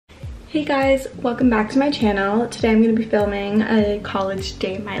Hey guys, welcome back to my channel. Today I'm going to be filming a college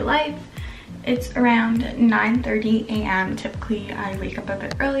day in my life. It's around 9:30 a.m. Typically I wake up a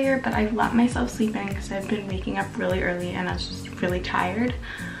bit earlier, but I've let myself sleep in because I've been waking up really early and I was just really tired.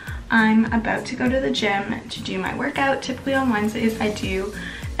 I'm about to go to the gym to do my workout. Typically on Wednesdays I do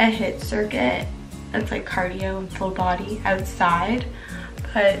a HIIT circuit. That's like cardio and full body outside,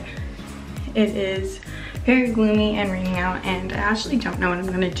 but it is very gloomy and raining out and I actually don't know what I'm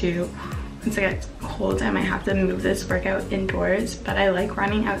gonna do once it gets cold. I might have to move this workout indoors, but I like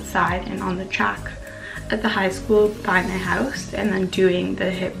running outside and on the track at the high school by my house and then doing the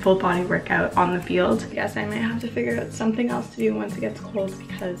HIIT full body workout on the field. I guess I might have to figure out something else to do once it gets cold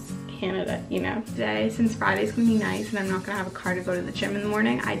because Canada, you know. Today, since Friday's gonna be nice and I'm not gonna have a car to go to the gym in the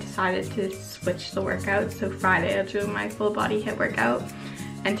morning, I decided to switch the workout. So Friday I'll do my full body HIIT workout.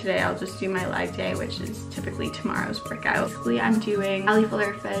 And today I'll just do my leg day, which is typically tomorrow's workout. Basically, I'm doing Belly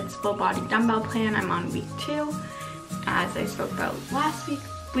Fuller Fit's full body dumbbell plan. I'm on week 2. As I spoke about last week,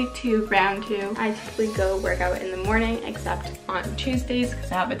 week 2, round 2. I typically go work out in the morning, except on Tuesdays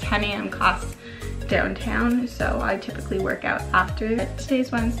because I have a 10 a.m. class downtown. So I typically work out after.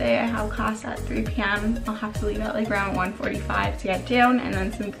 Today's Wednesday, I have class at 3 p.m. I'll have to leave at like around 1:45 to get down, and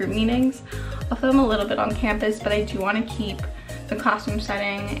then some group meetings. I'll film a little bit on campus, but I do want to keep the classroom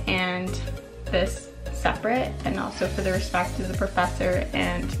setting and this separate, and also for the respect of the professor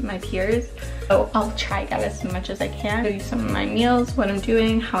and my peers. So I'll try to get as much as I can. Show you some of my meals, what I'm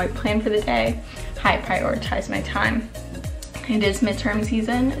doing, how I plan for the day, how I prioritize my time. It is midterm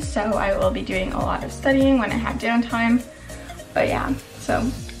season, so I will be doing a lot of studying when I have downtime. But yeah, so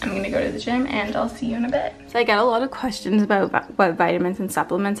I'm gonna go to the gym and I'll see you in a bit. So I get a lot of questions about what vitamins and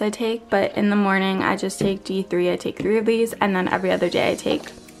supplements I take, but in the morning I just take D3, I take 3 of these, and then every other day I take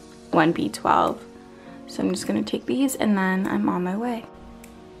 1 B12. So I'm just gonna take these and then I'm on my way.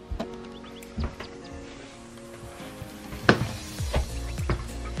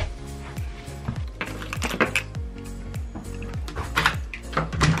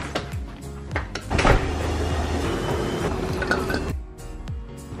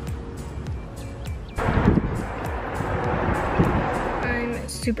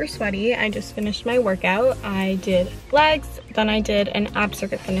 Super sweaty. I just finished my workout. I did legs, then I did an ab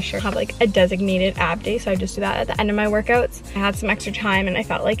circuit finisher. I have like a designated ab day, so I just do that at the end of my workouts. I had some extra time and I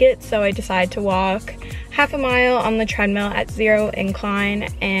felt like it, so I decided to walk half a mile on the treadmill at 0 incline,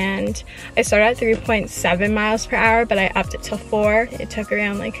 and I started at 3.7 miles per hour, but I upped it to 4. It took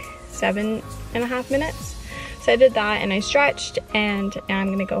around like 7.5 minutes. So I did that and I stretched, and now I'm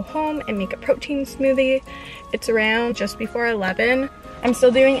gonna go home and make a protein smoothie. It's around just before 11. I'm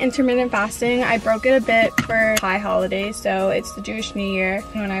still doing intermittent fasting. I broke it a bit for high holidays, so it's the Jewish New Year.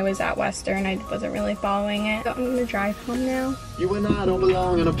 When I was at Western, I wasn't really following it. So I'm gonna drive home now. You and I don't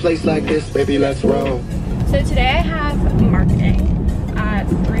belong in a place like this, baby, let's roll. So today I have marketing at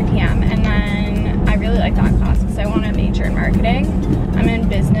 3 p.m. and then I really like that class because I want to major in marketing. I'm in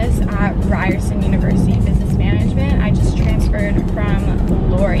business at Ryerson University, business management. I just transferred from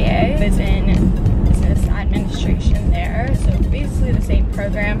Laurier. I was in business administration there, so it's basically the same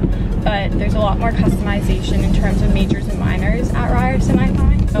program, but there's a lot more customization in terms of majors and minors at Ryerson, I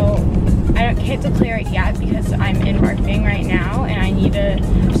find. So I can't declare it yet because I'm in marketing right now and I need a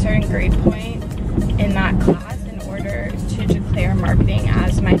certain grade point in that class in order to declare marketing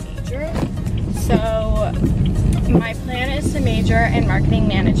as my major. So my plan is to major in marketing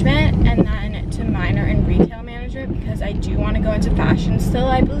management and then to minor in retail management because I do want to go into fashion still,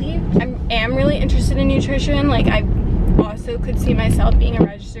 I believe. I am really interested in nutrition. Like, I also could see myself being a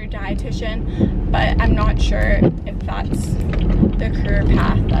registered dietitian, but I'm not sure if that's the career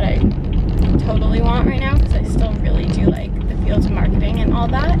path that I totally want right now because I still really do like the fields of marketing and all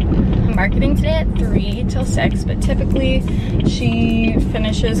that. I'm marketing today at 3 till 6, but typically she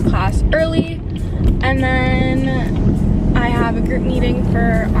finishes class early, and then I have a group meeting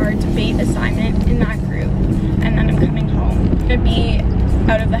for our debate assignment in that group, and then I'm coming home. I'm gonna be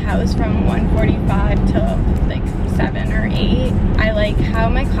out of the house from 1:45 till like 7 or 8. I like how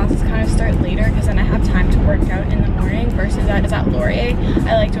my classes kind of start later because then I have time to work out in the morning versus I was at Laurier.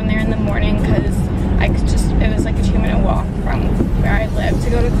 I liked when they're in the morning because I could just, it was like a 2-minute walk from where I live to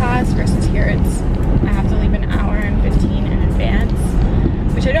go to class versus here I have to leave an hour and 15 in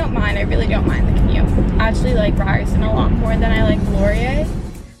advance, which I don't mind. I really don't mind the commute. I actually like Ryerson a lot more than I like Laurier.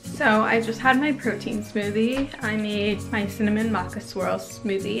 So I just had my protein smoothie. I made my cinnamon maca swirl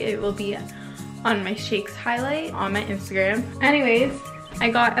smoothie. It will be on my shakes highlight on my Instagram. Anyways,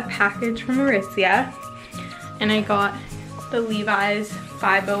 I got a package from Aritzia and I got the Levi's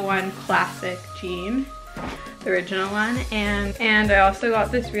 501 Classic jean. the original one. And I also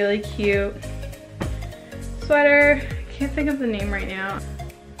got this really cute sweater. I can't think of the name right now.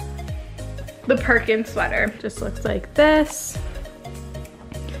 The Perkins sweater. Just looks like this.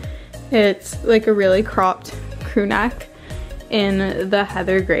 It's like a really cropped crew neck in the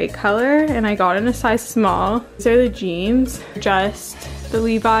heather gray color, and I got in a size small. These are the jeans, just the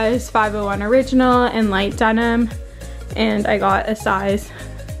Levi's 501 original and light denim, and I got a size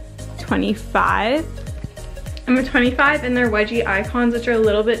 25. I'm a 25, and they're wedgie icons, which are a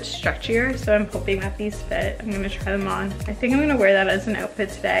little bit stretchier, so I'm hoping that these fit. I'm gonna try them on. I think I'm gonna wear that as an outfit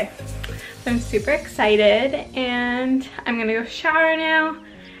today. So I'm super excited, and I'm gonna go shower now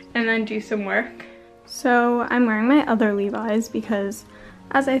and then do some work. So I'm wearing my other Levi's because,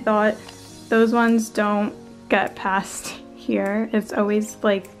 as I thought, those ones don't get past here. It's always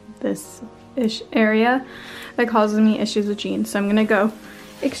like this-ish area that causes me issues with jeans. So I'm gonna go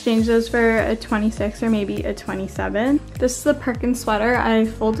exchange those for a 26 or maybe a 27. This is the Perkins sweater. I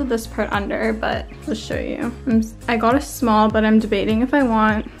folded this part under, but I'll show you. I got a small, but I'm debating if I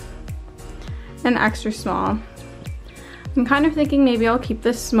want an extra small. I'm kind of thinking maybe I'll keep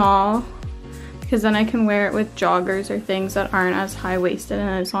this small because then I can wear it with joggers or things that aren't as high-waisted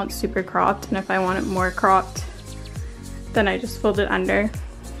and it's not super cropped. And if I want it more cropped, then I just fold it under.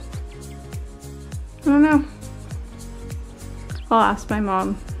 I don't know. I'll ask my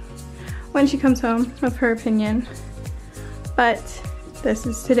mom when she comes home of her opinion. But this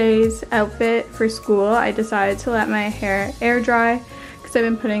is today's outfit for school. I decided to let my hair air dry because I've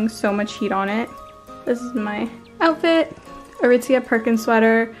been putting so much heat on it. This is my outfit. Aritzia Perkins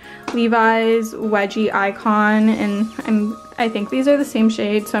sweater, Levi's wedgie icon, and I think these are the same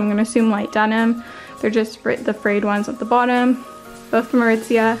shade, so I'm gonna assume light denim. They're just the frayed ones at the bottom, both from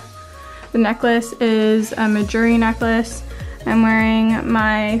Aritzia. The necklace is a Majuri necklace. I'm wearing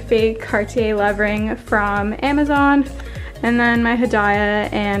my fake Cartier love ring from Amazon, and then my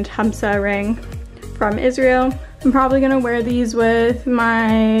Hadaya and Hamsa ring from Israel. I'm probably gonna wear these with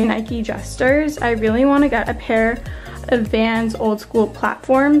my Nike Jesters. I really wanna get a pair of Vans old school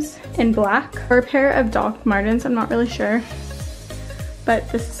platforms in black, or a pair of Doc Martens, I'm not really sure. But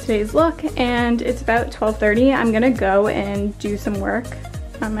this is today's look, and it's about 12:30. I'm gonna go and do some work.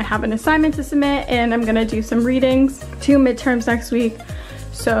 I have an assignment to submit, and I'm gonna do some readings. 2 midterms next week,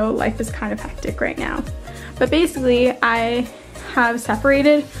 so life is kind of hectic right now. But basically, I have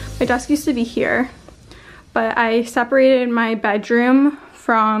separated, my desk used to be here, but I separated my bedroom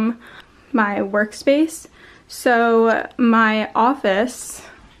from my workspace. So my office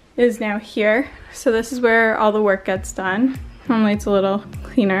is now here. So this is where all the work gets done. Normally it's a little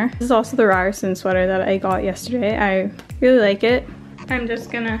cleaner. This is also the Ryerson sweater that I got yesterday. I really like it. I'm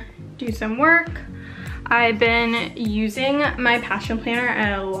just gonna do some work. I've been using my passion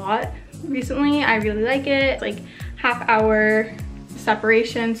planner a lot recently. I really like it. It's like half-hour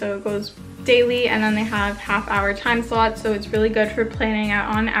separation, so it goes daily, and then they have half-hour time slots, so it's really good for planning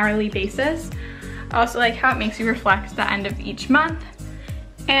out on an hourly basis. I also like how it makes you reflect the end of each month.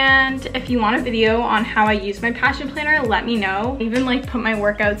 And if you want a video on how I use my passion planner, let me know. I even like put my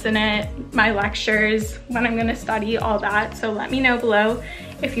workouts in it, my lectures, when I'm gonna study, all that. So let me know below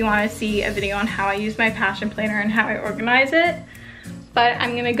if you wanna see a video on how I use my passion planner and how I organize it. But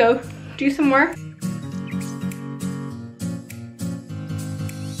I'm gonna go do some work.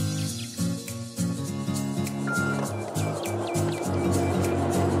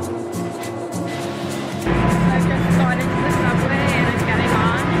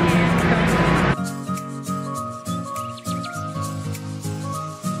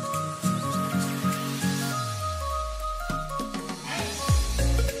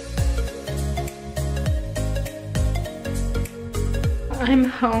 I'm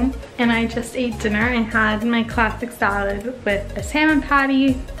home and I just ate dinner. I had my classic salad with a salmon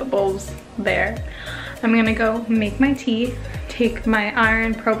patty, the bowl's there. I'm gonna go make my tea, take my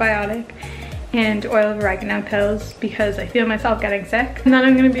iron probiotic and oil of oregano pills because I feel myself getting sick. And then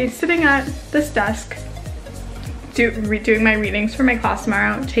I'm gonna be sitting at this desk doing my readings for my class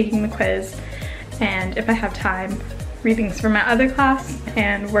tomorrow, taking the quiz, and if I have time, readings for my other class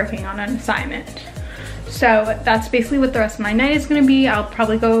and working on an assignment. So that's basically what the rest of my night is gonna be. I'll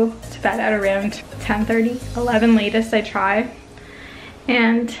probably go to bed at around 10:30, 11 latest I try.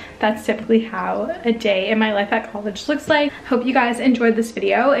 And that's typically how a day in my life at college looks like. Hope you guys enjoyed this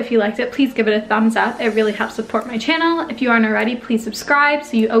video. If you liked it, please give it a thumbs up. It really helps support my channel. If you aren't already, please subscribe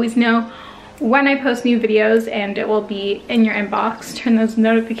so you always know when I post new videos and it will be in your inbox. Turn those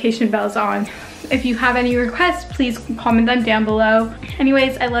notification bells on. If you have any requests, please comment them down below.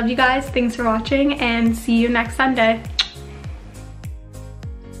 Anyways, I love you guys. Thanks for watching and see you next Sunday.